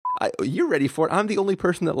You're ready for it. I'm the only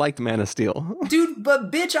person that liked Man of Steel. Dude,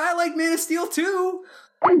 but bitch, I like Man of Steel too.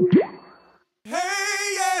 Hey,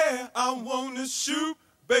 yeah, I wanna shoot,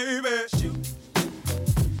 baby. Shoot.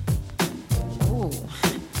 Ooh,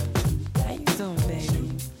 how you doing,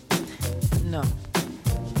 baby? No,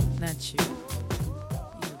 not you.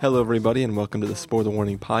 Hello, everybody, and welcome to the Spoiler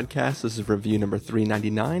Warning Podcast. This is review number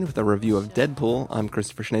 399 with a review of Deadpool. I'm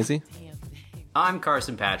Christopher Schnese. I'm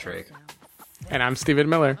Carson Patrick. And I'm Stephen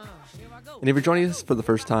Miller. And if you're joining us for the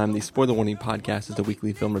first time, the Spoiler Warning Podcast is a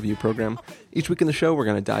weekly film review program. Each week in the show, we're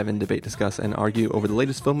going to dive in, debate, discuss, and argue over the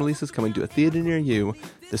latest film releases coming to a theater near you.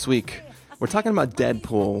 This week, we're talking about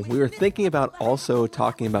Deadpool. We were thinking about also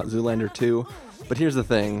talking about Zoolander 2, but here's the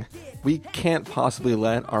thing. We can't possibly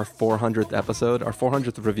let our 400th episode, our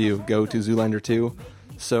 400th review, go to Zoolander 2,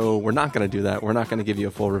 so we're not going to do that. We're not going to give you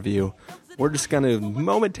a full review. We're just going to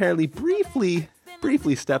momentarily, briefly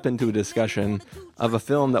step into a discussion of a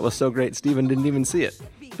film that was so great Steven didn't even see it.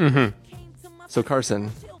 Mm-hmm. So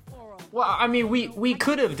Carson. Well, I mean, we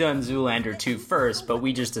could have done Zoolander 2 first, but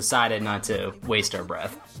we just decided not to waste our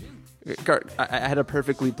breath. I had a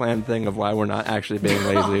perfectly planned thing of why we're not actually being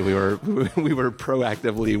lazy. we were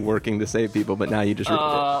proactively working to save people, but now you just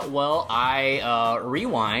ruined it. Well, I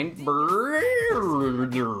rewind. Zoolander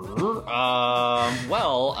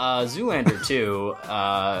 2,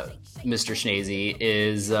 Mr. Schnese,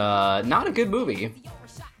 is not a good movie.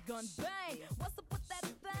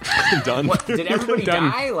 Done. What, did everybody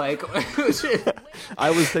Done. die? Like, I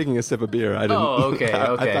was taking a sip of beer. I didn't. Oh, okay,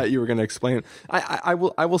 okay. I thought you were going to explain. I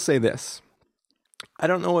will say this. I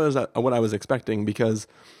don't know what I was expecting, because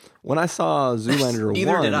when I saw Zoolander 1...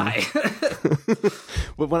 Neither did I.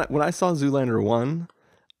 when I saw Zoolander 1,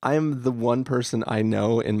 I am the one person I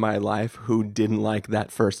know in my life who didn't like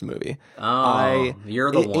that first movie. Oh,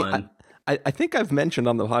 you're the one. I think I've mentioned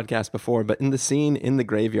on the podcast before, but in the scene in the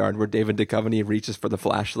graveyard where David Duchovny reaches for the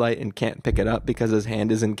flashlight and can't pick it up because his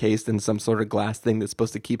hand is encased in some sort of glass thing that's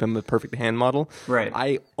supposed to keep him a perfect hand model, right?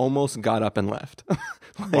 I almost got up and left.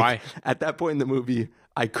 Why? At that point in the movie,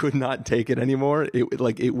 I could not take it anymore.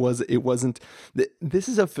 It wasn't. This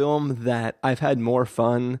is a film that I've had more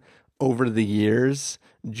fun over the years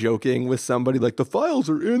joking with somebody like the files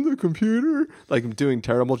are in the computer, like doing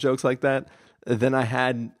terrible jokes like that, than I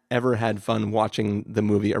had ever had fun watching the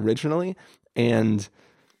movie originally. And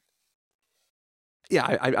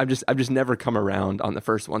yeah, I've just never come around on the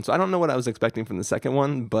first one. So I don't know what I was expecting from the second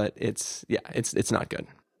one, but it's not good.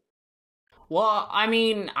 Well, I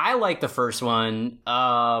mean, I like the first one.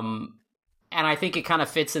 And I think it kind of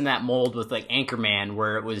fits in that mold with like Anchorman,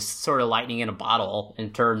 where it was sort of lightning in a bottle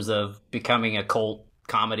in terms of becoming a cult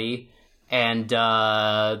comedy. And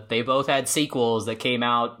they both had sequels that came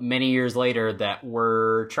out many years later that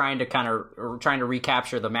were trying to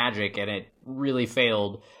recapture the magic, and it really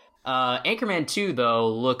failed. Anchorman 2, though,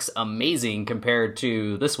 looks amazing compared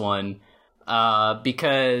to this one,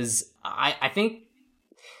 because I think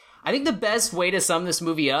the best way to sum this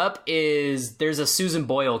movie up is there's a Susan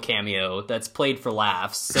Boyle cameo that's played for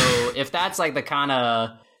laughs. So if that's like the kind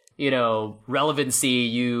of, relevancy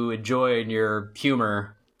you enjoy in your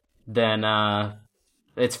humor, then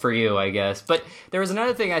it's for you, I guess. But there was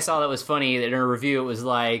another thing I saw that was funny, that in a review it was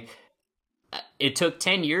like, it took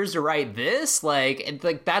 10 years to write this? Like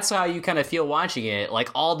that's how you kind of feel watching it. Like,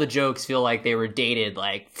 all the jokes feel like they were dated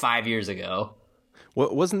like 5 years ago.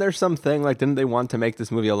 Wasn't there something, like, didn't they want to make this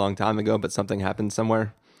movie a long time ago, but something happened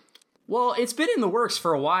somewhere? Well, it's been in the works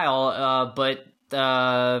for a while, but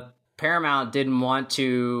Paramount didn't want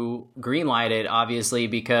to greenlight it, obviously,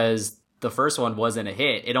 because the first one wasn't a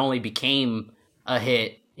hit. It only became a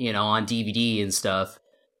hit, on DVD and stuff.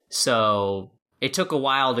 So it took a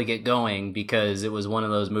while to get going because it was one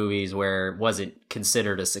of those movies where it wasn't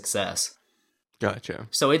considered a success. Gotcha.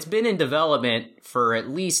 So it's been in development for at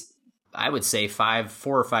least, I would say, 4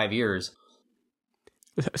 or 5 years.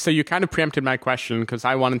 So you kind of preempted my question, because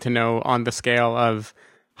I wanted to know, on the scale of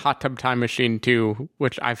Hot Tub Time Machine 2,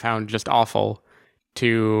 which I found just awful,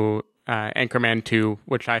 to Anchorman 2,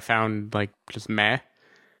 which I found like just meh.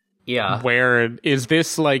 Yeah. Where is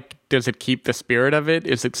this, like, does it keep the spirit of it?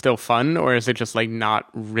 Is it still fun, or is it just like not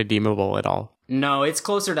redeemable at all? No, it's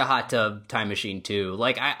closer to Hot Tub Time Machine 2.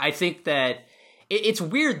 Like, I think that it's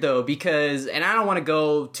weird though, because, and I don't want to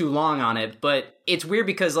go too long on it, but it's weird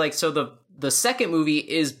because, like, so the second movie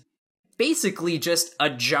is basically just a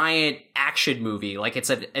giant action movie. Like, it's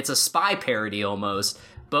a spy parody almost,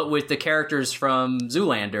 but with the characters from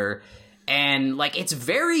Zoolander. And, like, it's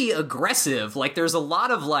very aggressive. Like, there's a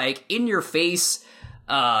lot of, like, in your face,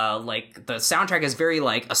 like, the soundtrack is very,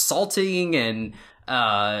 like, assaulting, and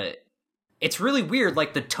it's really weird,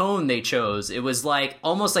 like, the tone they chose. It was, like,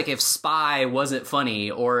 almost like if Spy wasn't funny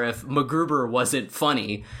or if MacGruber wasn't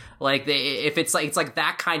funny. Like, it's like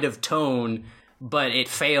that kind of tone, but it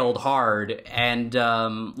failed hard. And,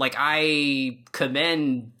 like, I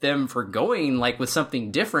commend them for going, like, with something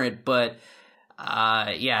different, but,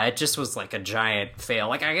 yeah, it just was, like, a giant fail.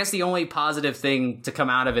 Like, I guess the only positive thing to come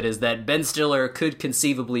out of it is that Ben Stiller could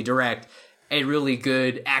conceivably direct a really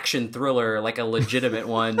good action thriller, like a legitimate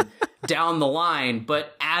one, down the line.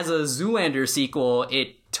 But as a Zoolander sequel,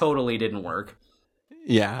 it totally didn't work.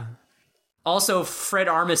 Yeah. Also, Fred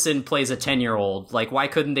Armisen plays a 10-year-old. Like, why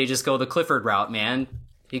couldn't they just go the Clifford route, man?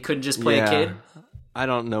 He couldn't just play a kid? I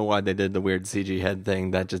don't know why they did the weird CG head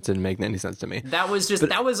thing. That just didn't make any sense to me. That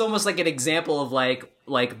was almost like an example of,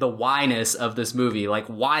 like the whyness of this movie. Like,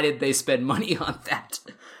 why did they spend money on that?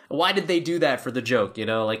 Why did they do that for the joke, you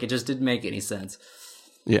know? Like, it just didn't make any sense.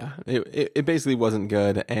 Yeah, it basically wasn't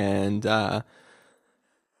good, and I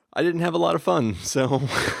didn't have a lot of fun, so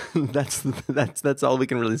that's all we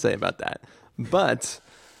can really say about that. But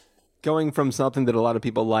going from something that a lot of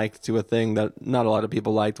people liked to a thing that not a lot of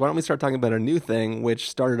people liked, why don't we start talking about a new thing, which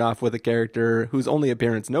started off with a character whose only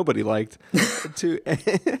appearance nobody liked,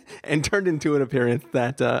 and turned into an appearance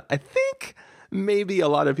that I think maybe a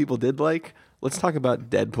lot of people did like. Let's talk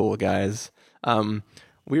about Deadpool, guys.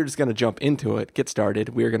 We're just going to jump into it, get started.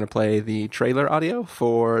 We're going to play the trailer audio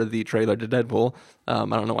for the trailer to Deadpool. I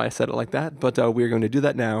don't know why I said it like that, but we're going to do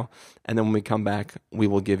that now. And then when we come back, we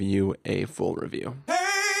will give you a full review. Hey,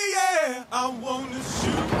 yeah, I want to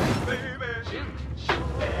shoot, baby.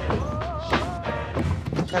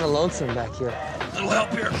 Kind of lonesome back here. Little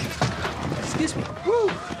help here. Excuse me. Woo!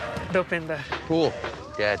 Dopinder. Pool.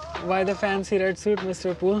 Dead. Why the fancy red suit,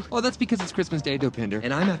 Mr. Poole? Oh, that's because it's Christmas Day, Dopinder.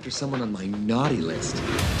 And I'm after someone on my naughty list.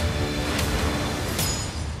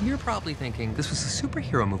 You're probably thinking this was a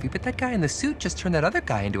superhero movie, but that guy in the suit just turned that other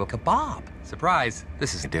guy into a kebab. Surprise,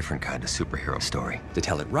 this is a different kind of superhero story. To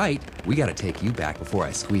tell it right, we gotta take you back before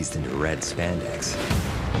I squeezed into red spandex.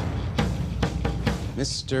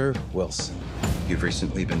 Mr. Wilson, you've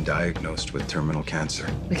recently been diagnosed with terminal cancer.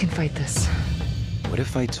 We can fight this. What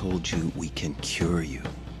if I told you we can cure you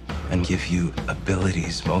and give you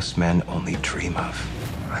abilities most men only dream of?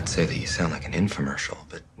 I'd say that you sound like an infomercial,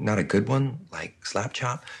 but not a good one, like Slap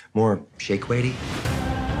Chop. More shake weighty.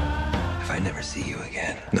 If I never see you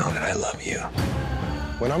again, know that I love you.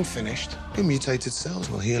 When I'm finished, your mutated cells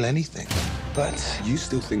will heal anything. But you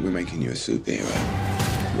still think we're making you a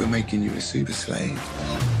superhero. We're making you a super slave.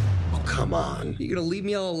 Oh, come on. You gonna leave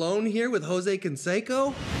me all alone here with Jose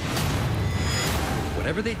Canseco?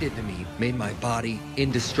 Whatever they did to me made my body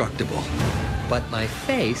indestructible. But my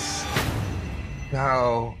face...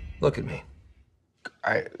 Now, look at me.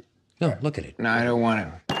 No, look at it. No, I don't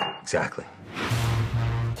want to. Exactly.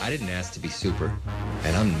 I didn't ask to be super,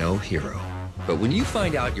 and I'm no hero. But when you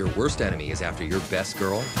find out your worst enemy is after your best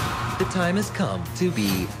girl, the time has come to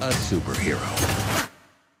be a superhero.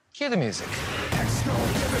 Cue the music. X gon'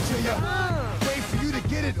 give it to you. Wait for you to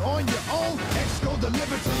get it on your own. X gon'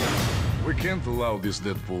 deliver to you. We can't allow this,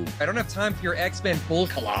 Deadpool. I don't have time for your X-Men bull,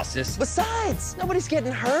 Colossus. Besides, nobody's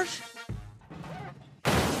getting hurt.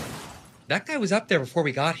 That guy was up there before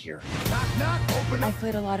we got here. Knock, knock, open I up.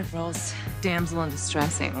 played a lot of roles. Damsel in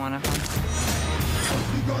distress ain't one of them.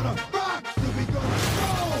 We gonna rock, so we gonna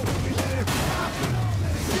roll. We let it rock.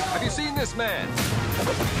 Let it go. Have you seen this man?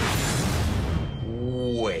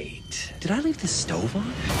 Wait. Did I leave the stove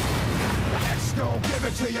on? X gon' give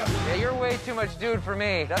it to you. Yeah, you're way too much dude for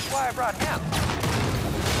me. That's why I brought him.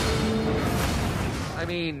 I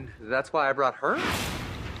mean, that's why I brought her?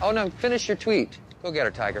 Oh, no, finish your tweet. Go get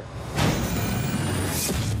her, Tiger.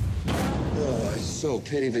 Oh, I so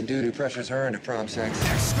pity the dude who pressures her into prom sex.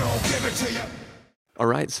 X gon' give it to you. All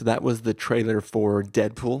right, so that was the trailer for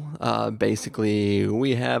Deadpool. Basically,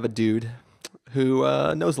 we have a dude who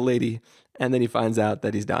knows a lady, and then he finds out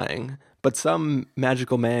that he's dying. But some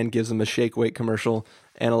magical man gives him a shake weight commercial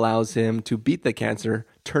and allows him to beat the cancer,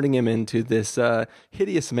 turning him into this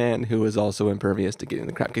hideous man who is also impervious to getting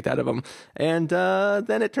the crap kicked out of him. And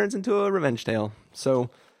then it turns into a revenge tale.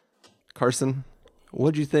 So, Carson,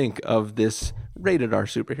 what'd you think of this rated R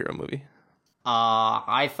superhero movie?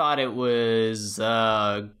 I thought it was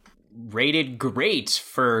rated great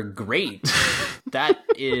for great. That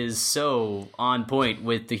is so on point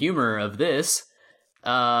with the humor of this.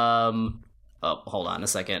 Oh, hold on a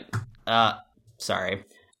second. Sorry.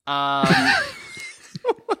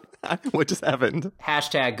 What just happened?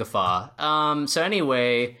 Hashtag guffaw. So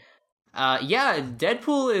anyway, yeah,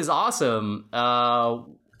 Deadpool is awesome.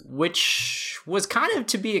 Which was kind of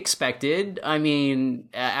to be expected. I mean,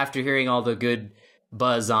 after hearing all the good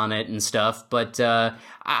buzz on it and stuff. But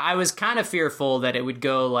I was kind of fearful that it would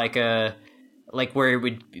go like where it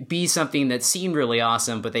would be something that seemed really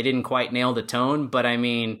awesome, but they didn't quite nail the tone. But I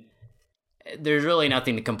mean, there's really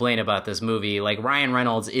nothing to complain about this movie. Like, Ryan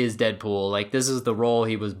Reynolds is Deadpool. Like, this is the role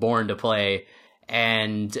he was born to play.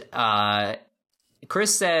 And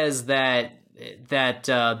Chris says that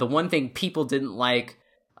the one thing people didn't like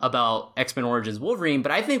about X-Men Origins Wolverine,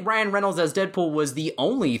 but I think Ryan Reynolds as Deadpool was the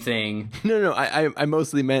only thing. No, I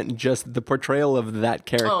mostly meant just the portrayal of that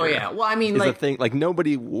character. Oh yeah, well, I mean, like, the thing, like,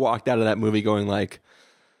 nobody walked out of that movie going like,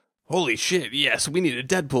 holy shit, yes, we need a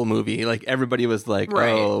Deadpool movie. Like, everybody was like,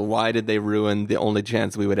 right. Oh, why did they ruin the only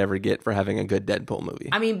chance we would ever get for having a good Deadpool movie?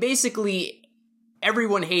 I mean, basically,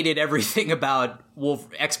 everyone hated everything about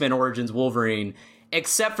X-Men Origins Wolverine,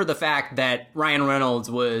 except for the fact that Ryan Reynolds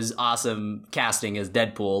was awesome casting as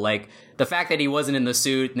Deadpool. Like, the fact that he wasn't in the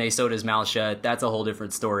suit and they sewed his mouth shut, that's a whole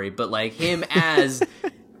different story. But, like, him as,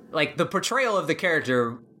 like, the portrayal of the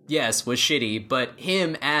character, yes, was shitty, but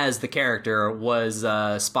him as the character was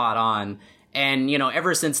spot on. And, you know,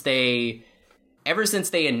 ever since they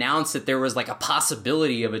announced that there was, like, a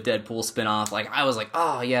possibility of a Deadpool spinoff, like, I was like,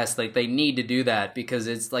 oh, yes, like, they need to do that, because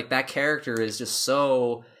it's, like, that character is just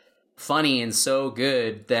so funny and so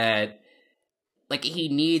good that, like, he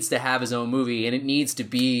needs to have his own movie, and it needs to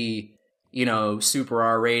be, you know, super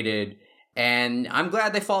R-rated, and I'm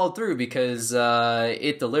glad they followed through, because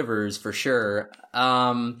it delivers, for sure.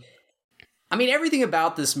 I mean, everything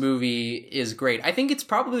about this movie is great. I think it's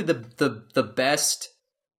probably the best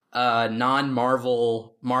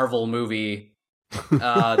non-Marvel movie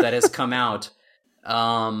that has come out.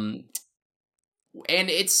 And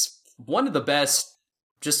it's one of the best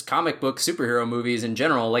just comic book superhero movies in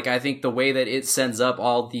general. Like, I think the way that it sends up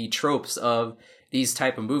all the tropes of these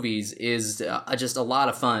type of movies is just a lot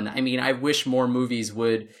of fun. I mean, I wish more movies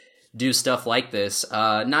would do stuff like this.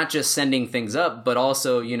 Not just sending things up, but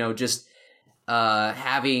also, you know, just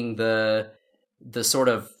having the sort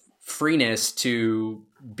of freeness to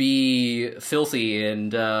be filthy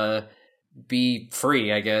and be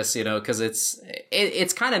free, I guess, you know, because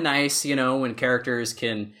it's kind of nice, you know, when characters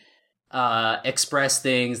can express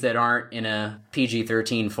things that aren't in a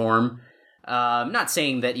PG-13 form. I'm not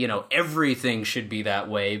saying that, you know, everything should be that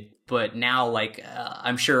way, but now, like,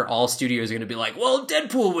 I'm sure all studios are going to be like, well,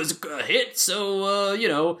 Deadpool was a hit, so, you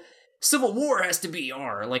know, Civil War has to be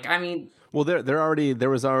R. Like, I mean... Well, there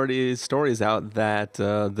was already stories out that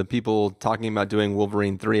the people talking about doing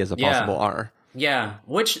Wolverine 3 as a possible R. Yeah,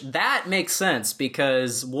 which that makes sense,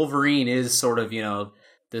 because Wolverine is sort of, you know,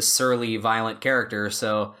 this surly, violent character,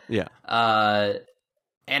 so... Yeah.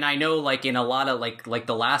 And I know, like, in a lot of, like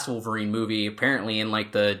the last Wolverine movie, apparently in,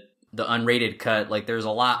 like, the unrated cut, like, there's a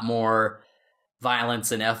lot more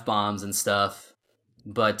violence and F-bombs and stuff.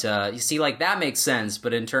 But, you see, like, that makes sense,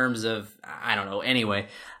 but in terms of... I don't know, anyway...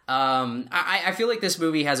 I feel like this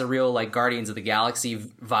movie has a real, like, Guardians of the Galaxy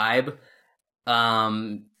vibe,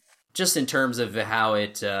 just in terms of how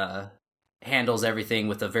it handles everything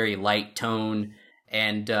with a very light tone,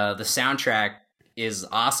 and the soundtrack is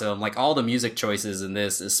awesome. Like, all the music choices in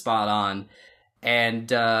this is spot on,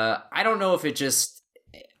 and I don't know if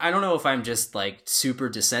I'm just, like, super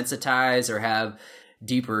desensitized or have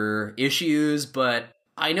deeper issues, but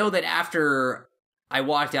I know that after I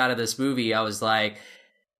walked out of this movie, I was like,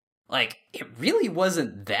 it really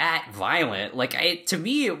wasn't that violent. Like, to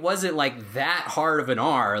me, it wasn't, like, that hard of an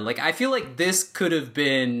R. Like, I feel like this could have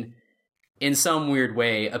been, in some weird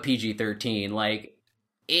way, a PG-13. Like,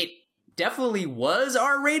 it definitely was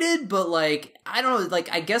R-rated, but, like, I don't know, like,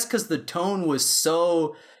 I guess because the tone was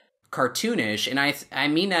so cartoonish, and I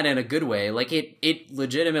mean that in a good way. Like, it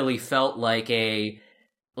legitimately felt like you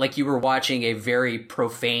were watching a very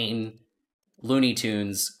profane Looney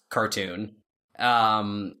Tunes cartoon.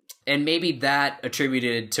 And maybe that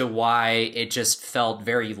attributed to why it just felt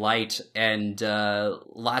very light, and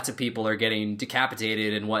lots of people are getting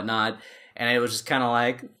decapitated and whatnot, and it was just kind of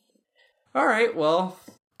like, all right, well,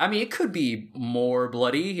 I mean, it could be more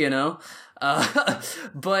bloody, you know,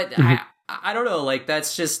 but I don't know, like,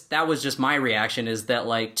 that was just my reaction, is that,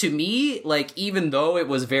 like, to me, like, even though it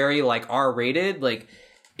was very, like, R-rated, like,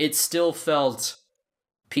 it still felt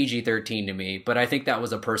PG-13 to me, but I think that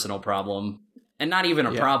was a personal problem. And not even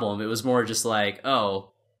a problem. It was more just like, oh,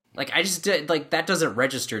 like, I just did, like, that doesn't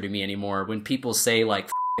register to me anymore. When people say, like,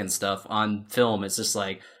 and stuff on film, it's just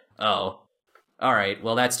like, oh, all right,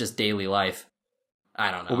 well, that's just daily life. I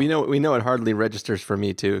don't know. Well, we know it hardly registers for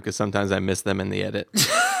me too, because sometimes I miss them in the edit.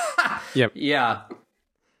 Yep. Yeah.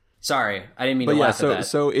 Sorry, I didn't mean But to yeah, laugh at that.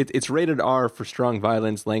 so it's rated R for strong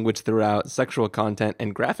violence, language throughout, sexual content,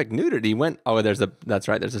 and graphic nudity. That's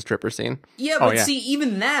right, there's a stripper scene. Yeah, but see,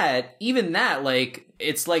 even that, like,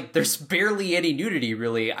 it's like there's barely any nudity,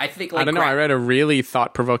 really. I think, like, I don't know. I read a really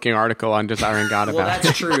thought-provoking article on Desiring God about well,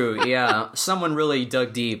 that's true. Yeah, someone really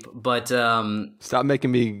dug deep. But stop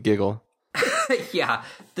making me giggle. yeah,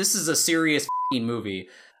 this is a serious movie.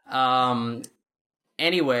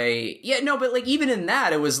 Anyway, yeah, no, but like even in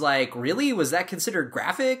that, it was like, really, was that considered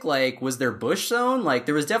graphic? Like, was there bush zone? Like,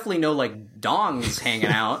 there was definitely no like dongs hanging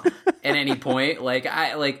out at any point. Like,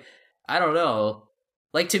 I don't know.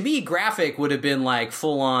 Like, to me, graphic would have been like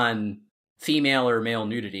full on female or male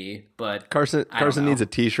nudity. But Carson needs a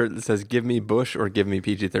T-shirt that says "Give me Bush" or "Give me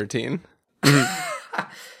PG-13."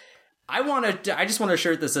 I just want a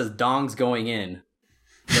shirt that says "Dongs going in."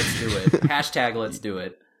 Let's do it. Hashtag let's do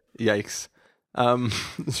it. Yikes. So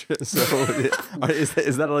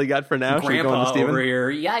is that all you got for now? Grandpa over here.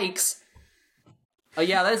 Yikes. Oh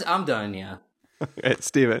yeah, I'm done. Yeah. Okay,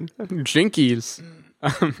 Steven. Jinkies.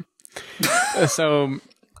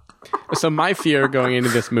 So my fear going into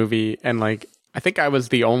this movie, and like I think I was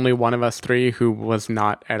the only one of us three who was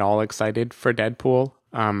not at all excited for Deadpool.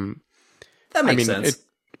 That makes sense.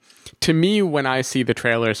 To me, when I see the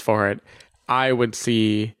trailers for it, I would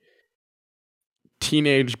see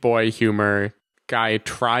teenage boy humor, guy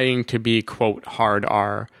trying to be quote hard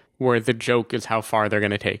R, where the joke is how far they're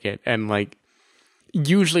going to take it. And like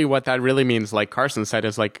usually what that really means, like Carson said,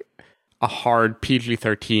 is like a hard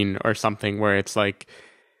PG-13 or something, where it's like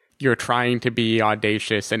you're trying to be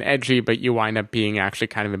audacious and edgy, but you wind up being actually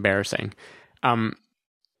kind of embarrassing. And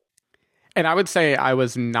I would say I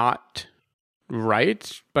was not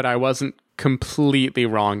right, but I wasn't completely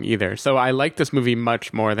wrong either. So I like this movie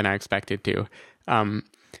much more than I expected to.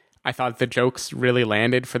 I thought the jokes really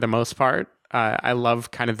landed for the most part. I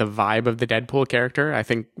love kind of the vibe of the Deadpool character. I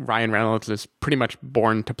think Ryan Reynolds is pretty much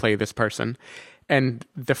born to play this person. And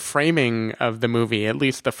the framing of the movie, at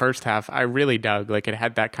least the first half, I really dug. Like, it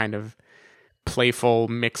had that kind of playful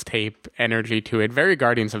mixtape energy to it. Very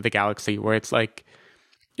Guardians of the Galaxy, where it's like,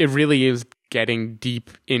 it really is getting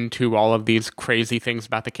deep into all of these crazy things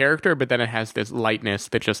about the character, but then it has this lightness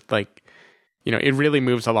that just like, you know, it really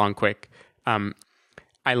moves along quick.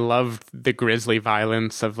 I loved the grisly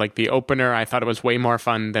violence of like the opener. I thought it was way more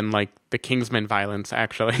fun than like the Kingsman violence,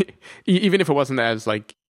 actually. Even if it wasn't as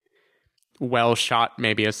like well shot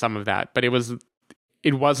maybe as some of that, but it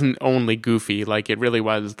wasn't only goofy. Like, it really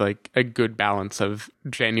was like a good balance of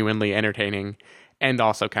genuinely entertaining and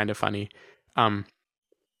also kind of funny. And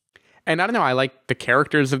I don't know, I like the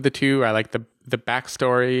characters of the two. I like the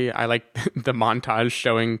backstory. I like the montage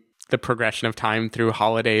showing the progression of time through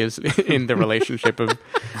holidays in the relationship of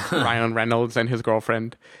Ryan Reynolds and his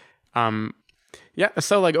girlfriend. Yeah,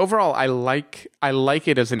 so like overall, I like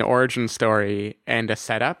it as an origin story and a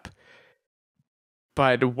setup.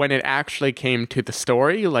 But when it actually came to the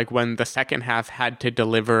story, like when the second half had to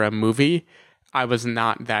deliver a movie, I was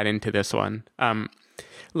not that into this one.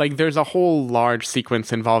 Like, there's a whole large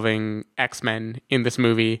sequence involving X-Men in this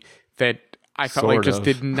movie that I felt like just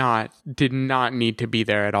did not need to be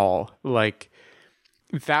there at all. Like,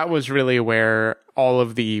 that was really where all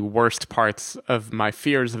of the worst parts of my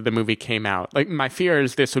fears of the movie came out. Like, my fear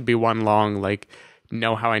is this would be one long, like,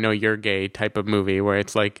 know how I know you're gay type of movie, where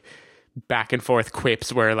it's like back and forth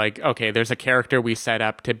quips where like, okay, there's a character we set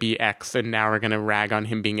up to be X, and now we're going to rag on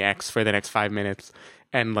him being X for the next 5 minutes.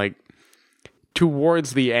 And like,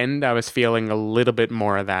 towards the end, I was feeling a little bit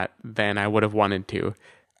more of that than I would have wanted to.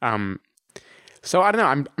 So I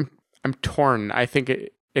don't know. I'm torn. I think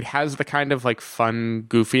it has the kind of like fun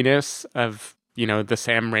goofiness of, you know, the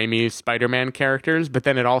Sam Raimi Spider-Man characters, but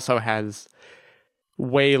then it also has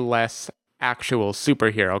way less actual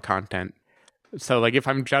superhero content. So like, if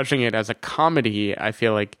I'm judging it as a comedy, I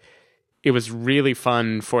feel like it was really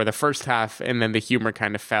fun for the first half, and then the humor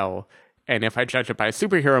kind of fell. And if I judge it by a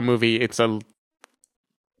superhero movie, it's a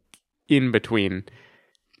in between.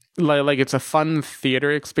 Like, it's a fun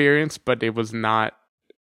theater experience, but it was not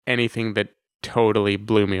anything that totally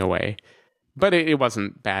blew me away. But it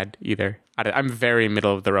wasn't bad either. I'm very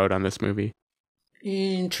middle of the road on this movie.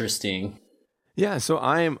 Interesting. Yeah, so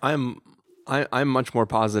I'm much more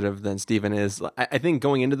positive than Steven is. I think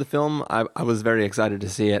going into the film, I was very excited to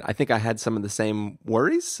see it. I think I had some of the same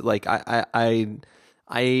worries. Like,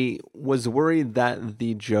 I was worried that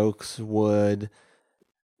the jokes would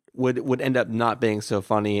end up not being so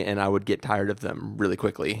funny, and I would get tired of them really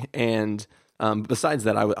quickly. And besides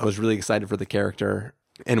that, I was really excited for the character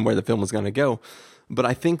and where the film was going to go. But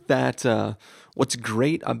I think that what's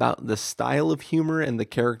great about the style of humor and the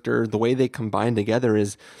character, the way they combine together,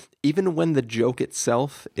 is even when the joke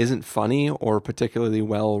itself isn't funny or particularly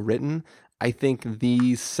well written, I think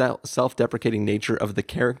the self-deprecating nature of the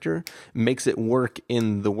character makes it work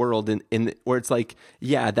in the world, in where it's like,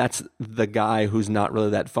 yeah, that's the guy who's not really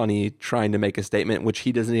that funny trying to make a statement, which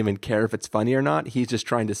he doesn't even care if it's funny or not. He's just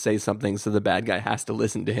trying to say something, so the bad guy has to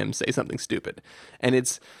listen to him say something stupid. And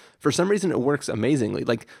it's, for some reason, it works amazingly.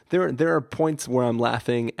 Like there are points where I'm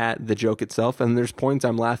laughing at the joke itself, and there's points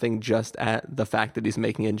I'm laughing just at the fact that he's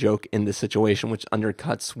making a joke in this situation, which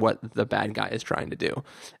undercuts what the bad guy is trying to do.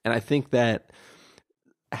 And I think that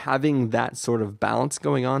having that sort of balance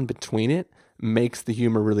going on between it makes the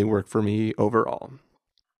humor really work for me overall.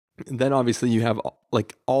 Then obviously you have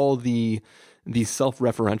like all the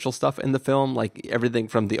self-referential stuff in the film, like everything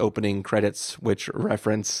from the opening credits, which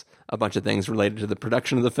reference a bunch of things related to the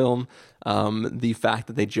production of the film. The fact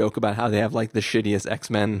that they joke about how they have like the shittiest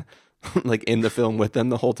X-Men like in the film with them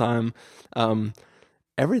the whole time.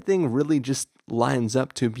 Everything really just lines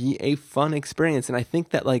up to be a fun experience. And I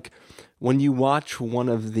think that like when you watch one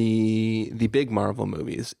of the big Marvel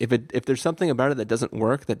movies, if there's something about it that doesn't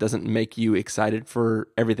work, that doesn't make you excited for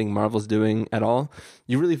everything Marvel's doing at all,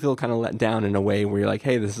 you really feel kind of let down in a way where you're like,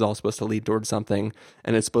 hey, this is all supposed to lead towards something,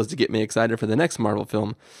 and it's supposed to get me excited for the next Marvel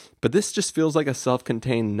film. But this just feels like a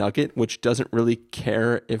self-contained nugget, which doesn't really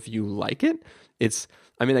care if you like it.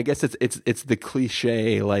 I guess it's the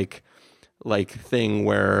cliche like thing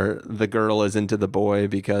where the girl is into the boy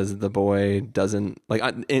because the boy doesn't like,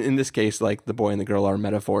 in this case, like the boy and the girl are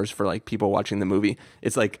metaphors for like people watching the movie.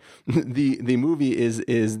 It's like the movie is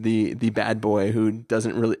the bad boy who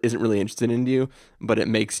isn't really interested in you, but it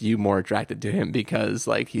makes you more attracted to him because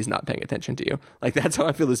like he's not paying attention to you. Like that's how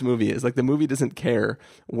I feel this movie is. Like the movie doesn't care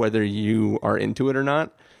whether you are into it or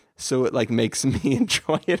not, so it like makes me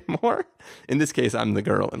enjoy it more. In this case, I'm the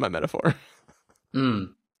girl in my metaphor.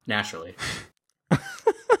 Naturally.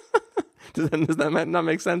 Does that not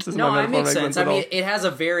make sense? No, it makes sense. I mean, it has a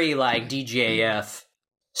very like DJF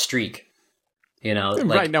streak, you know?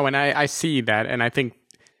 Like, right, no, and I see that, and I think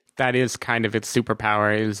that is kind of its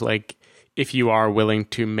superpower, is like if you are willing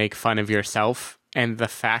to make fun of yourself, and the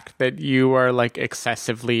fact that you are like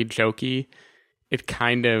excessively jokey, it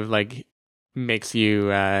kind of like makes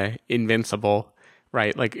you invincible.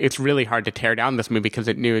 Right, like it's really hard to tear down this movie because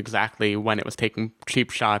it knew exactly when it was taking cheap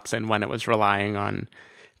shots and when it was relying on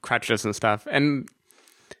crutches and stuff. And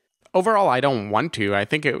overall, I don't want to. I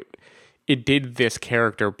think it did this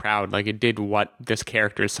character proud. Like it did what this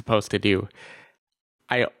character is supposed to do.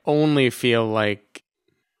 I only feel like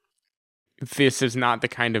this is not the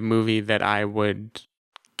kind of movie that I would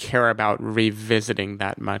care about revisiting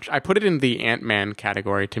that much. I put it in the Ant-Man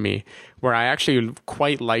category to me, where I actually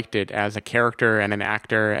quite liked it as a character and an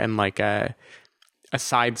actor and like a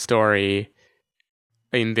side story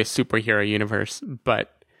in this superhero universe,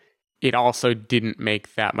 but it also didn't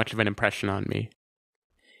make that much of an impression on me.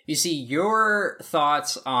 You see, your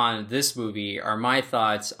thoughts on this movie are my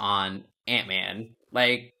thoughts on Ant-Man.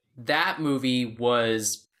 Like, that movie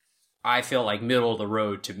was, I feel like, middle of the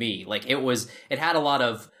road to me. Like, it had a lot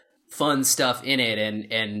of fun stuff in it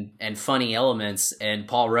and funny elements, and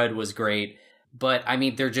Paul Rudd was great, but I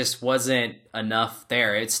mean, there just wasn't enough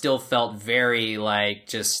there. It still felt very like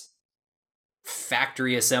just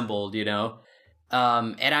factory assembled, you know?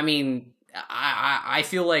 And I mean, I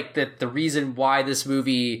feel like that the reason why this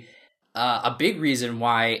movie, a big reason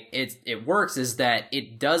why it works, is that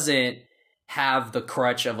it doesn't have the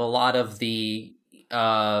crutch of a lot of the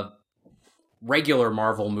regular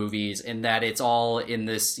Marvel movies, in that it's all in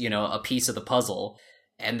this, you know, a piece of the puzzle,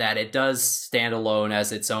 and that it does stand alone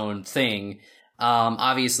as its own thing.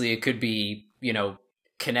 Obviously it could be, you know,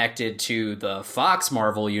 connected to the Fox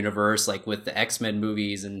Marvel universe, like with the X-Men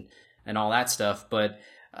movies and all that stuff. But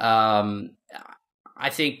I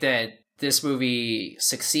think that this movie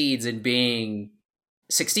succeeds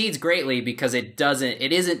greatly because it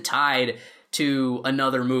isn't tied to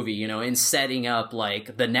another movie, you know, in setting up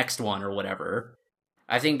like the next one or whatever.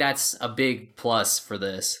 I think that's a big plus for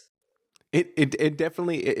this. It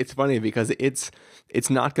definitely, it's funny because it's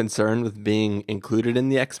not concerned with being included in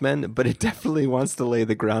the X-Men, but it definitely wants to lay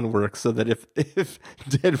the groundwork so that if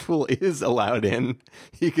Deadpool is allowed in,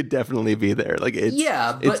 he could definitely be there. Like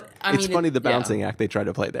it's funny the balancing act they try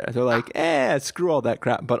to play there. They're like, screw all that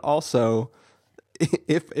crap, but also,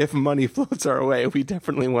 if money floats our way, we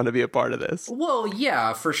definitely want to be a part of this. Well,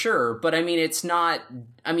 yeah, for sure. But I mean, it's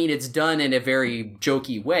done in a very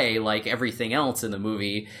jokey way, like everything else in the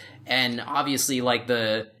movie. And obviously, like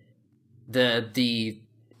the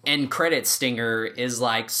end credit stinger is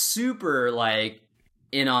like super like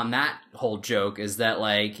in on that whole joke is that,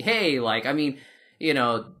 like, hey, like, I mean, you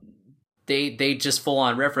know, they just full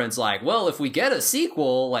on reference, like, well, if we get a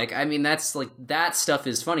sequel, like, I mean, that's like, that stuff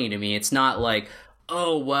is funny to me. It's not like,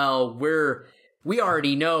 oh, well, we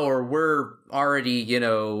already know, or we're already, you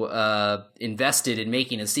know, invested in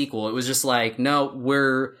making a sequel. It was just like, no,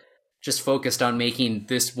 we're just focused on making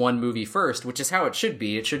this one movie first, which is how it should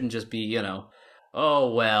be. It shouldn't just be, you know,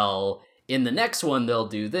 oh, well, in the next one they'll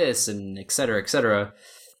do this, and et cetera, et cetera.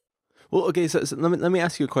 Well, okay, so let me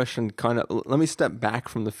ask you a question. Kind of, let me step back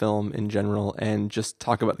from the film in general and just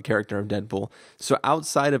talk about the character of Deadpool. So,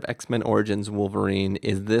 outside of X-Men Origins Wolverine,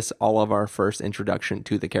 is this all of our first introduction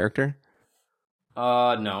to the character?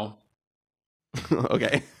 No.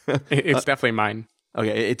 Okay, It's definitely mine.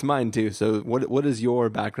 Okay, it's mine too. So, what is your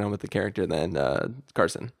background with the character then,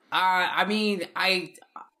 Carson? I mean,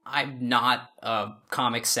 I'm not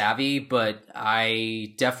comic savvy, but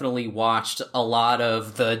I definitely watched a lot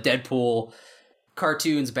of the Deadpool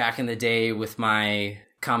cartoons back in the day with my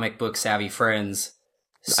comic book savvy friends.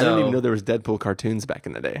 So, I didn't even know there was Deadpool cartoons back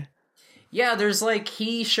in the day. Yeah, there's like,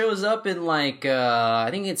 he shows up in like, I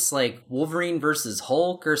think it's like Wolverine versus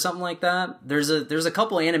Hulk or something like that. There's a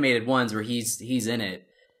couple animated ones where he's in it,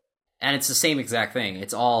 and it's the same exact thing.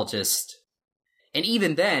 It's all just, and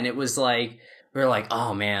even then it was like, we were like,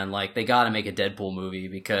 oh man, like, they gotta make a Deadpool movie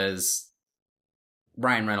because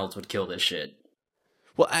Ryan Reynolds would kill this shit.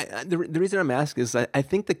 Well, the reason I'm asking is I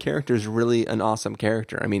think the character is really an awesome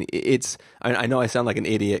character. I mean, I know I sound like an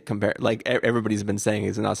idiot like everybody's been saying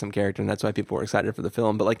he's an awesome character, and that's why people were excited for the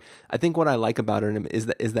film. But like, I think what I like about him is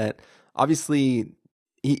that obviously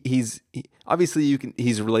he's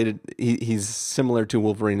related. He's similar to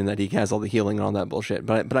Wolverine in that he has all the healing and all that bullshit.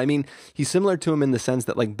 But I mean, he's similar to him in the sense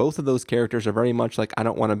that, like, both of those characters are very much like, I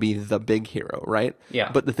don't want to be the big hero, right?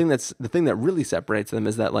 Yeah. But the thing that really separates them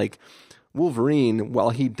is that, like, Wolverine,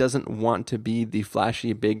 while he doesn't want to be the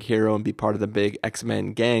flashy big hero and be part of the big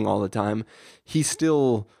X-Men gang all the time, he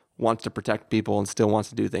still wants to protect people and still wants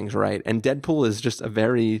to do things right. And Deadpool is just a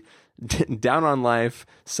very down on life,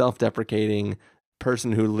 self-deprecating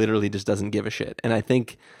person who literally just doesn't give a shit. And I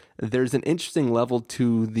think there's an interesting level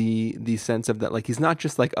to the sense of that, like, he's not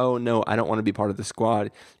just like, oh no, I don't want to be part of the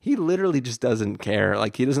squad. He literally just doesn't care.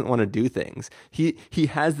 Like, he doesn't want to do things. He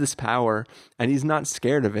has this power and he's not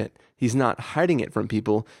scared of it. He's not hiding it from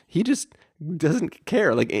people. He just doesn't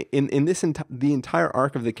care. Like, in this the entire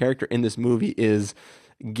arc of the character in this movie is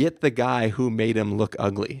get the guy who made him look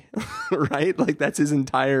ugly, right? Like, that's his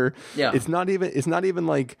entire. Yeah. It's not even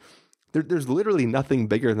like. There's literally nothing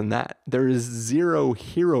bigger than that. There is zero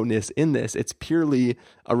hero-ness in this. It's purely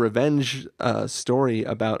a revenge story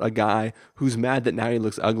about a guy who's mad that now he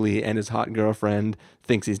looks ugly and his hot girlfriend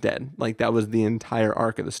thinks he's dead. Like, that was the entire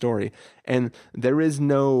arc of the story. And there is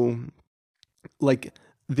no, like,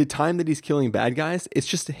 the time that he's killing bad guys, it's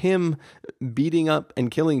just him beating up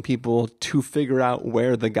and killing people to figure out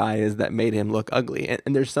where the guy is that made him look ugly.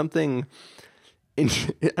 And there's something... I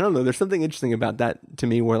don't know, there's something interesting about that to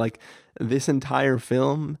me, where, like, this entire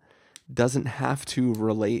film doesn't have to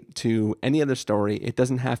relate to any other story. It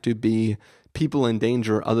doesn't have to be people in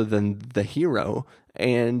danger other than the hero.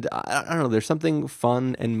 And I don't know, there's something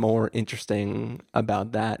fun and more interesting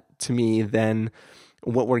about that to me than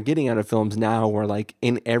what we're getting out of films now, where, like,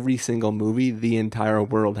 in every single movie, the entire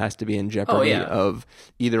world has to be in jeopardy of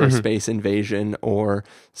either a space invasion or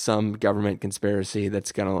some government conspiracy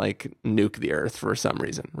that's gonna, like, nuke the earth for some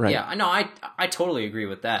reason, right? Yeah, no, I totally agree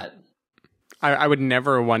with that. I would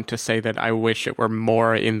never want to say that I wish it were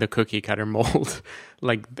more in the cookie cutter mold.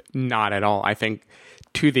 Like, not at all. I think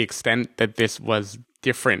to the extent that this was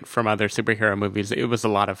different from other superhero movies, it was a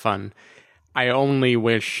lot of fun. I only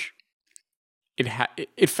wish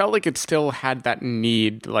it felt like it still had that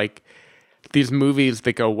need, like, these movies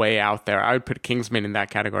that go way out there. I would put Kingsman in that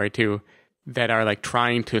category too, that are, like,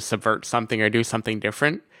 trying to subvert something or do something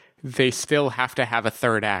different. They still have to have a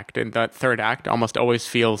third act, and that third act almost always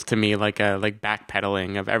feels to me like a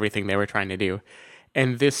backpedaling of everything they were trying to do.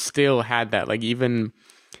 And this still had that, like, even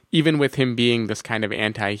with him being this kind of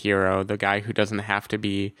anti-hero, the guy who doesn't have to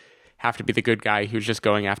be the good guy who's just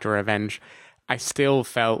going after revenge, I still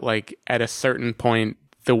felt like at a certain point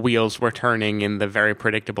the wheels were turning in the very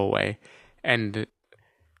predictable way. And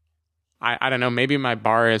I don't know, maybe my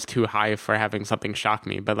bar is too high for having something shock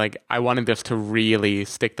me, but, like, I wanted this to really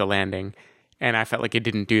stick the landing, and I felt like it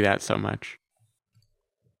didn't do that so much.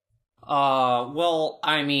 Well,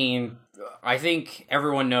 I mean, I think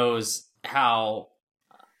everyone knows how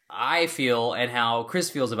I feel and how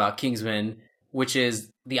Chris feels about Kingsman, which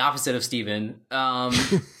is the opposite of Steven. And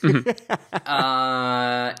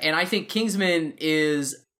I think Kingsman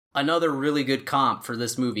is another really good comp for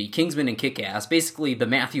this movie, Kingsman and Kick-Ass, basically the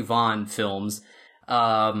Matthew Vaughn films,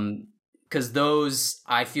 because those,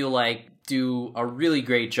 I feel like, do a really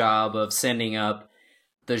great job of sending up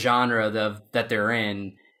the genre that they're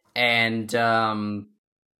in. And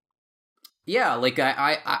yeah, like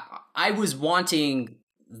I was wanting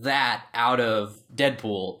that out of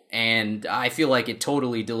Deadpool, and I feel like it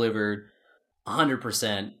totally delivered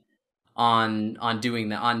 100% on doing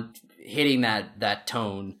that, on hitting that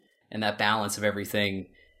tone and that balance of everything.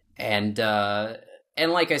 And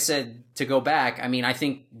like I said, to go back, I mean, I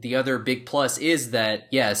think the other big plus is that,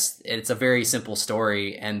 yes, it's a very simple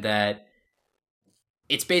story, and that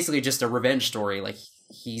it's basically just a revenge story. Like,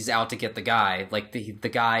 he's out to get the guy. Like, the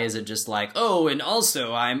guy isn't just like, oh, and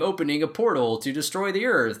also I'm opening a portal to destroy the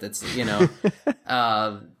Earth. It's,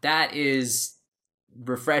 that is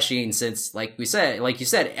refreshing, since, like you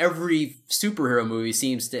said, every superhero movie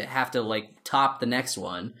seems to have to, like, top the next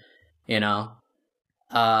one,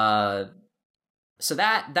 So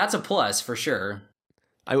that's a plus for sure.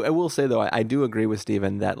 I will say, though, I do agree with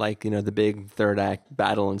Steven that, like, the big third act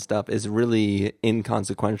battle and stuff is really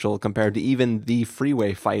inconsequential compared to even the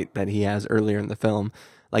freeway fight that he has earlier in the film.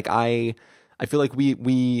 Like, I feel like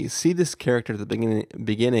we see this character at the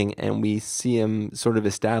beginning and we see him sort of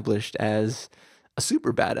established as a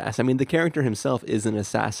super badass. I mean, the character himself is an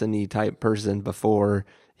assassin-y type person before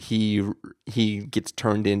he gets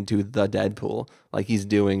turned into the Deadpool. Like, he's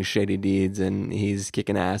doing shady deeds and he's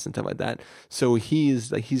kicking ass and stuff like that. So he's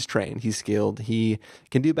trained, he's skilled, he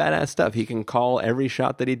can do badass stuff. He can call every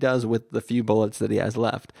shot that he does with the few bullets that he has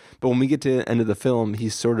left. But when we get to the end of the film,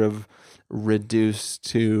 he's sort of reduced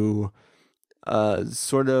to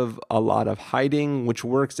sort of a lot of hiding, which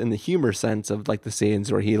works in the humor sense of, like, the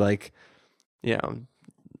scenes where he, like,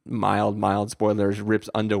 mild spoilers, rips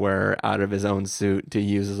underwear out of his own suit to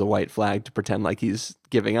use as a white flag to pretend like he's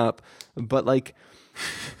giving up. But, like,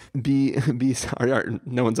 be sorry,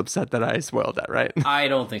 no one's upset that I spoiled that, right? I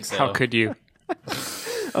don't think so. How could you?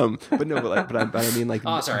 But no, but I mean, like,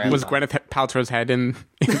 oh, sorry, was Gwyneth Paltrow's head in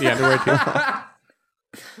the underwear too?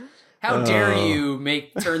 How dare you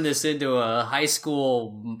turn this into a high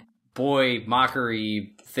school boy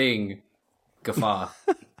mockery thing, guffaw.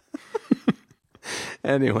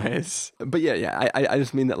 Anyways, but yeah, I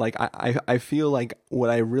just mean that, like, I feel like what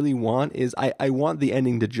I really want is I want the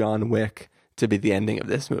ending to John Wick to be the ending of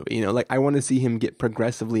this movie. Like, I want to see him get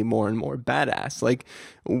progressively more and more badass. Like,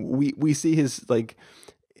 we see his, like,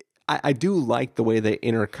 I do like the way they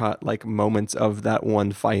intercut, like, moments of that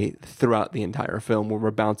one fight throughout the entire film, where we're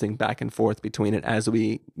bouncing back and forth between it as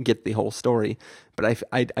we get the whole story. But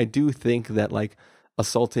I do think that, like,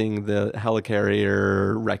 assaulting the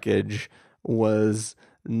helicarrier wreckage was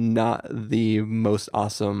not the most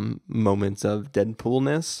awesome moments of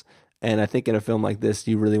Deadpoolness, and I think in a film like this,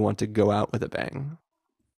 you really want to go out with a bang.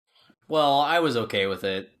 Well, I was okay with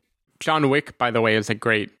it. John Wick, by the way, is a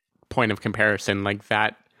great point of comparison. Like,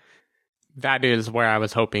 that is where I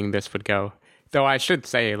was hoping this would go. Though I should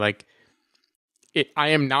say, like, I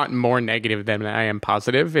am not more negative than I am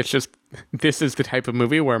positive. It's just, this is the type of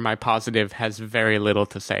movie where my positive has very little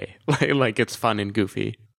to say. Like, it's fun and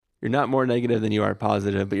goofy. You're not more negative than you are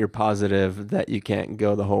positive, but you're positive that you can't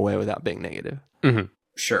go the whole way without being negative. Mm-hmm.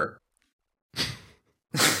 Sure.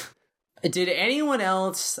 Did anyone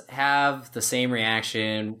else have the same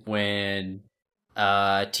reaction when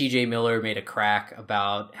TJ Miller made a crack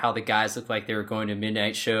about how the guys looked like they were going to a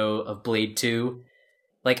midnight show of Blade 2?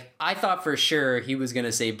 Like, I thought for sure he was going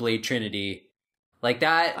to say Blade Trinity. Like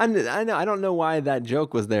that. I know. I don't know why that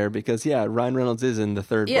joke was there, because Ryan Reynolds is in the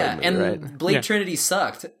third Blade movie, and right? Blade Trinity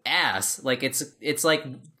sucked ass. Like, it's like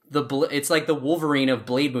the Wolverine of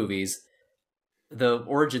Blade movies, the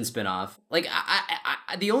origin spinoff. Like,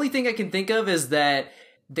 I the only thing I can think of is that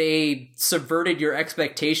they subverted your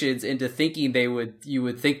expectations into thinking you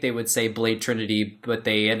would think they would say Blade Trinity, but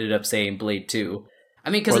they ended up saying Blade 2. I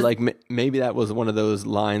mean, because, or like, maybe that was one of those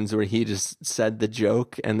lines where he just said the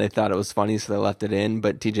joke and they thought it was funny, so they left it in,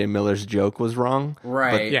 but TJ Miller's joke was wrong.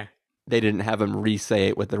 Right. But yeah. They didn't have him re-say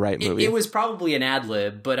it with the right movie. It was probably an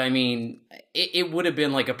ad-lib, but I mean, it would have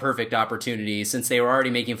been like a perfect opportunity, since they were already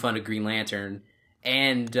making fun of Green Lantern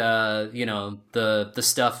and, the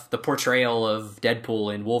stuff, the portrayal of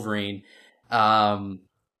Deadpool and Wolverine.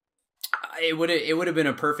 It would have been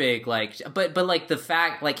a perfect, like, but like the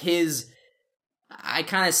fact, like, I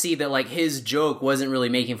kind of see that, like, his joke wasn't really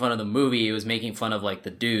making fun of the movie. It was making fun of, like,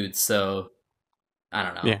 the dudes. So, I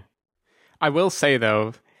don't know. Yeah. I will say,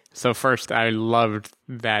 though, so first, I loved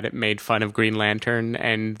that it made fun of Green Lantern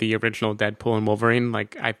and the original Deadpool and Wolverine.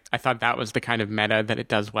 Like, I thought that was the kind of meta that it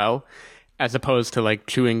does well. as opposed to like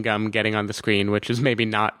chewing gum getting on the screen, which is maybe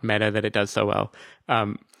not meta that it does so well.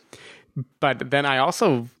 But then I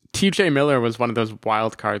also, TJ Miller was one of those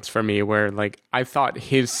wild cards for me where like I thought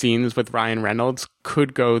his scenes with Ryan Reynolds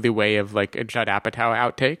could go the way of like a Judd Apatow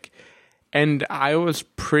outtake. And I was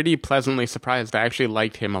pretty pleasantly surprised. I actually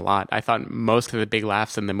liked him a lot. I thought most of the big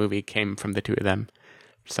laughs in the movie came from the two of them.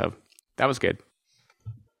 So that was good.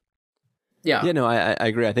 Yeah. Yeah, no, I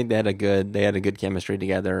agree. I think they had a good chemistry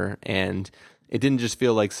together, and it didn't just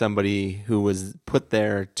feel like somebody who was put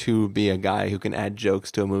there to be a guy who can add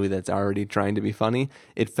jokes to a movie that's already trying to be funny.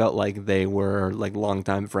 It felt like they were like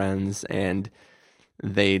longtime friends, and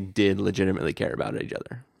they did legitimately care about each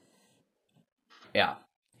other. Yeah.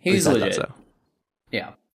 He's legit. So.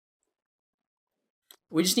 Yeah.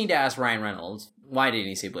 We just need to ask Ryan Reynolds, why didn't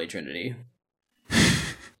he say Blade Trinity?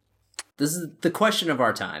 This is the question of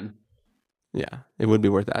our time. Yeah, it would be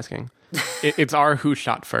worth asking. It's our who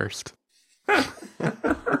shot first.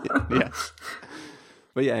 Yeah.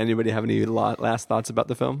 But yeah, anybody have any last thoughts about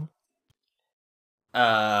the film?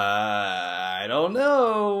 I don't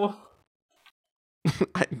know.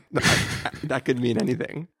 That could mean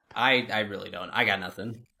anything. I really don't. I got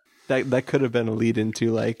nothing. That could have been a lead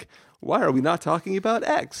into like, why are we not talking about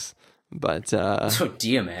X? But So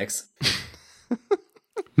DMX.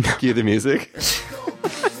 Cue the music.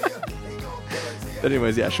 But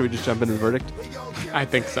anyways, yeah, should we just jump into the verdict? I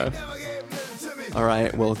think so. All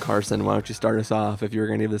right, well, Carson, why don't you start us off? If you were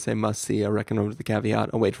going to give this a must-see, a recommend with a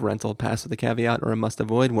caveat, a wait for rental, pass with a caveat, or a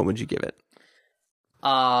must-avoid, what would you give it?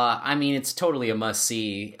 I mean, it's totally a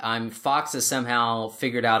must-see. Fox has somehow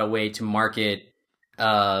figured out a way to market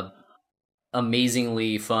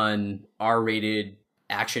amazingly fun R-rated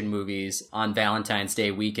action movies on Valentine's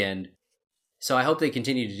Day weekend. So I hope they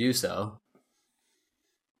continue to do so.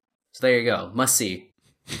 So there you go. Must see.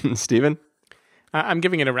 Steven? I'm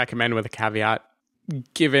giving it a recommend with a caveat.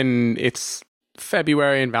 Given it's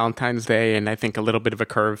February and Valentine's Day, and I think a little bit of a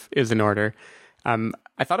curve is in order.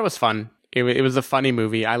 I thought it was fun. It was a funny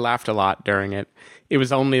movie. I laughed a lot during it. It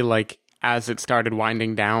was only like as it started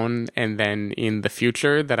winding down and then in the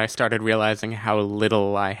future that I started realizing how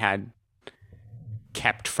little I had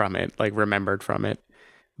kept from it, like remembered from it.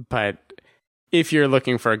 But if you're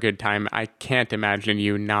looking for a good time, I can't imagine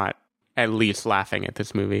you not at least laughing at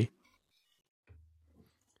this movie.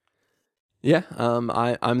 Yeah,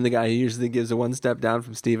 I'm the guy who usually gives a one step down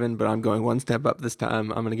from Steven, but I'm going one step up this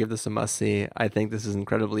time. I'm going to give this a must-see. I think this is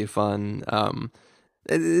incredibly fun.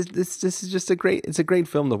 This is just a great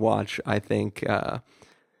film to watch. I think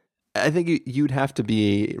you'd have to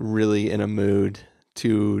be really in a mood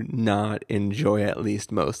to not enjoy at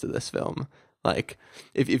least most of this film. Like,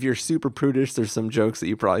 if you're super prudish, there's some jokes that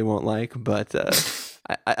you probably won't like, but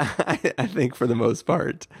I think for the most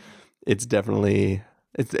part, it's definitely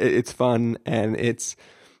it's fun, and it's,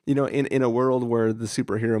 you know, in a world where the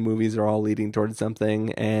superhero movies are all leading towards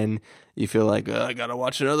something, and you feel like, I gotta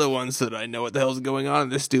watch another one so that I know what the hell's going on in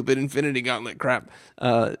this stupid Infinity Gauntlet crap.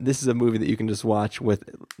 This is a movie that you can just watch with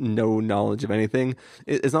no knowledge of anything.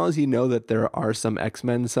 As long as you know that there are some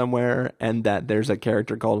X-Men somewhere, and that there's a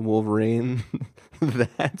character called Wolverine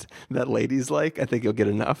that ladies like, I think you'll get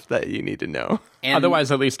enough that you need to know. And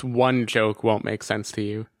otherwise, at least one joke won't make sense to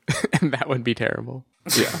you, and that would be terrible.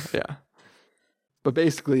 Yeah. But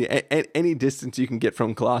basically, any distance you can get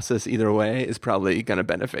from Colossus either way is probably going to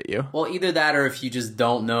benefit you. Well, either that, or if you just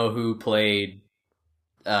don't know who played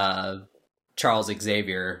Charles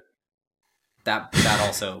Xavier, that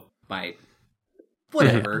also might.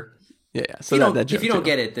 Whatever. Yeah. So if you don't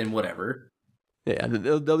get it, then whatever. Yeah,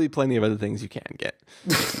 there'll be plenty of other things you can get.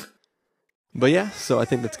 But yeah, so I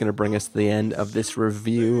think that's going to bring us to the end of this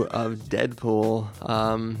review of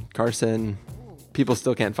Deadpool. Carson, people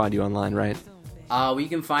still can't find you online, right? You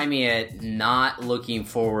can find me at not looking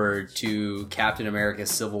forward to Captain America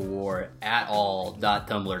Civil War at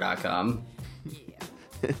all.tumblr.com.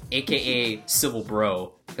 AKA Civil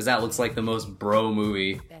Bro, because that looks like the most bro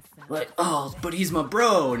movie. Like, oh, but he's my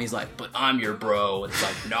bro, and he's like, but I'm your bro. It's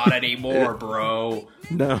like, not anymore, bro.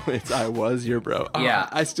 No, it's I was your bro. Yeah,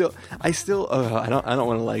 I still I don't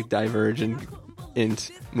want to like diverge and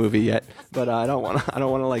int movie yet, but I don't want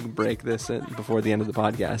to like break this before the end of the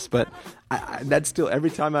podcast, but that's still,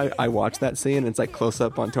 every time I watch that scene, it's like close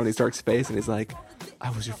up on Tony Stark's face and he's like,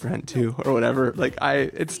 I was your friend too, or whatever. Like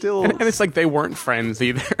it's still, and it's like they weren't friends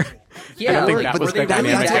either. Yeah, I don't think that was the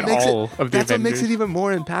dynamic at all of the That's Avengers. what makes it even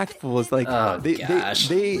more impactful. Is like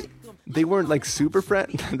they weren't like super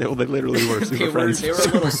friend. they literally were super friends. They were a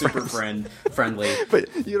little super friendly. But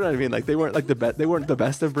you know what I mean? Like they weren't like they weren't the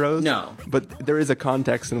best of bros. No. But there is a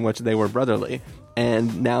context in which they were brotherly.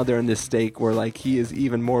 And now they're in this stake where like he is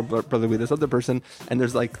even more brotherly with this other person. And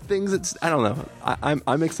there's like things that's, I don't know.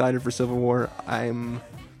 I'm excited for Civil War. I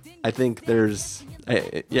think there's,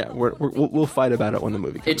 we'll fight about it when the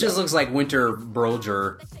movie comes out. It just looks like Winter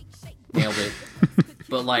Broger nailed it.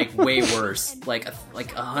 But like way worse, like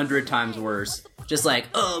 100 times worse. Just like,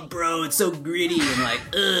 oh, bro, it's so gritty and like,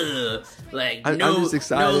 ugh, like I'm just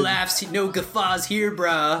excited. No laughs, no guffaws here,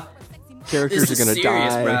 bruh. Characters this are gonna is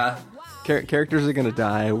serious, die. Bruh. Characters are gonna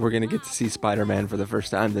die. We're gonna get to see Spider-Man for the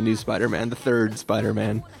first time, the new Spider-Man, the third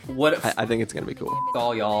Spider-Man. What? If, I think it's gonna be cool.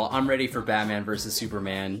 All y'all, I'm ready for Batman versus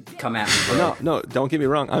Superman. Come at me, bro. No, don't get me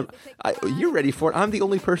wrong. You're ready for it. I'm the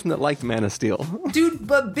only person that liked Man of Steel. Dude,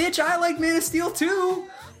 but bitch, I like Man of Steel too.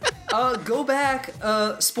 Go back.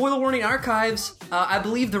 Spoiler warning archives. I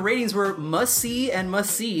believe the ratings were must see and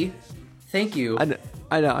must see. Thank you.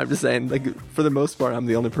 I know. I'm just saying, like, for the most part, I'm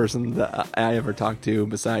the only person that I ever talked to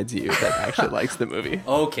besides you that actually likes the movie.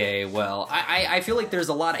 Okay, well, I feel like there's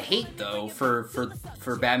a lot of hate though for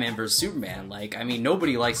Batman vs Superman. Like, I mean,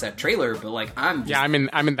 nobody likes that trailer, but like, I'm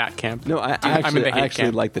in that camp. No, I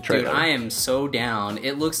actually like the trailer. Dude, I am so down.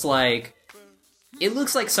 It looks like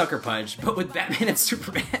Sucker Punch, but with Batman and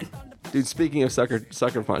Superman. Dude, speaking of Sucker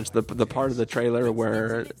Punch, the part of the trailer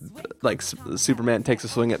where like Superman takes a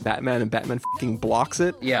swing at Batman and Batman fucking blocks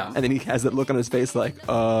it, yeah, and then he has that look on his face like,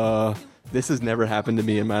 this has never happened to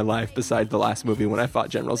me in my life besides the last movie when I fought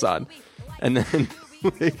General Zod, and then.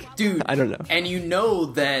 Like, dude, I don't know. And you know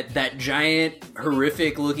that giant,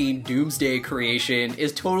 horrific-looking Doomsday creation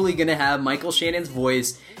is totally gonna have Michael Shannon's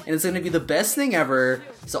voice, and it's gonna be the best thing ever.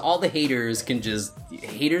 So all the haters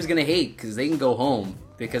gonna hate because they can go home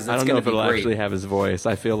because it's I don't gonna know if be it'll great. actually have his voice.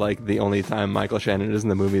 I feel like the only time Michael Shannon is in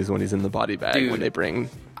the movie is when he's in the body bag. Dude, when they bring.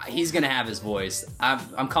 He's gonna have his voice.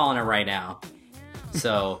 I'm calling it right now.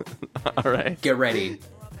 So, all right, get ready.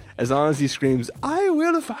 As long as he screams, "I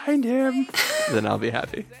will find him," then I'll be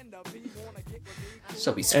happy.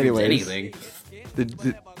 So he screams anything.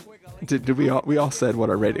 Did we all said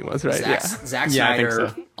what our rating was, right? Zack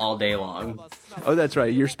Snyder all day long. Oh, that's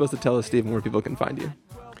right. You're supposed to tell us, Stephen, where people can find you.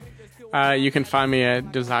 You can find me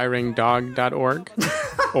at desiringdog.org,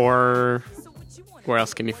 or where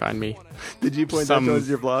else can you find me? Did you point that towards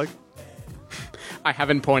your blog? I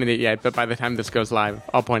haven't pointed it yet, but by the time this goes live,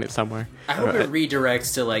 I'll point it somewhere. I hope it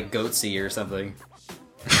redirects to like Goatsy or something.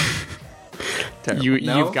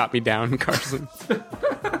 You've got me down, Carson.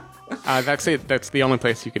 That's it. That's the only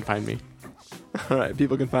place you can find me. All right.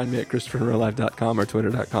 People can find me at ChristopherInRealLife.com or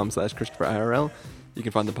Twitter.com/ChristopherIRL. You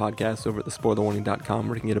can find the podcast over at thespoilerwarning.com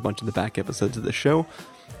where you can get a bunch of the back episodes of the show.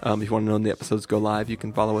 If you want to know when the episodes go live, you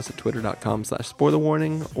can follow us at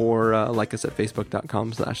twitter.com/spoilerwarning or like us at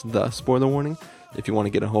facebook.com/thespoilerwarning. If you want to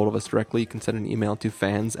get a hold of us directly, you can send an email to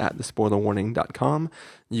fans@thespoilerwarning.com.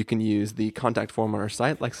 You can use the contact form on our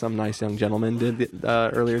site like some nice young gentleman did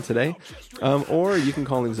earlier today. Or you can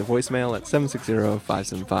call and leave us a voicemail at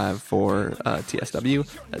 760-575-4TSW.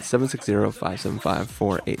 That's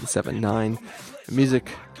 760-575-4879. Music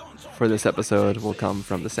for this episode will come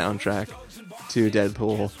from the soundtrack to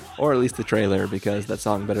Deadpool, or at least the trailer, because that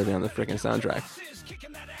song better be on the freaking soundtrack.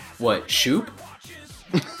 What, Shoop?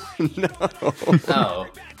 No. Oh,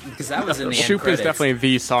 because that was in the end Shoop credits. is definitely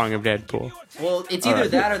the song of Deadpool. Well, it's either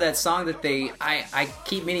that or that song that I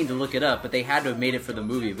keep meaning to look it up, but they had to have made it for the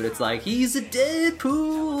movie. But it's like, he's a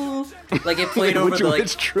Deadpool. Like, it played over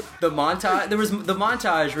the montage. There was the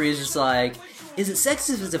montage where he's just like, is it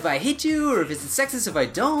sexist if I hit you, or if it's sexist if I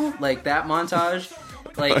don't? Like, that montage.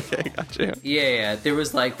 Like, okay, gotcha. Yeah, there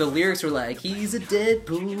was like, the lyrics were like, he's a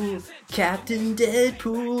Deadpool, Captain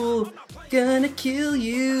Deadpool, gonna kill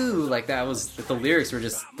you. Like, that was, the lyrics were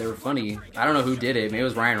just, they were funny. I don't know who did it. Maybe it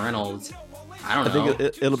was Ryan Reynolds. I don't know. I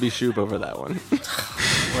think it'll be Shoop over that one.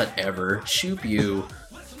 Whatever. Shoop you.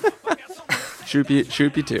 Shoop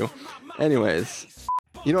you too. Anyways,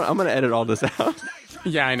 you know what? I'm going to edit all this out.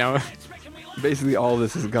 Yeah, I know. Basically, all of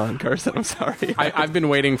this is gone, Carson. I'm sorry. I've been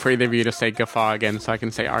waiting for either of you to say guffaw again so I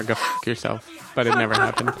can say arga yourself, but it never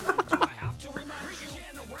happened.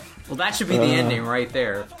 Well, that should be the ending right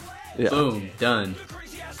there. Yeah. Boom. Done.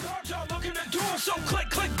 I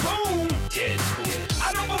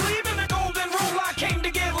don't believe in the golden rule. I came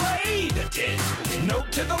to get laid.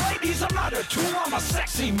 Note to the ladies, I'm not a tool. I'm a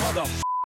sexy mother.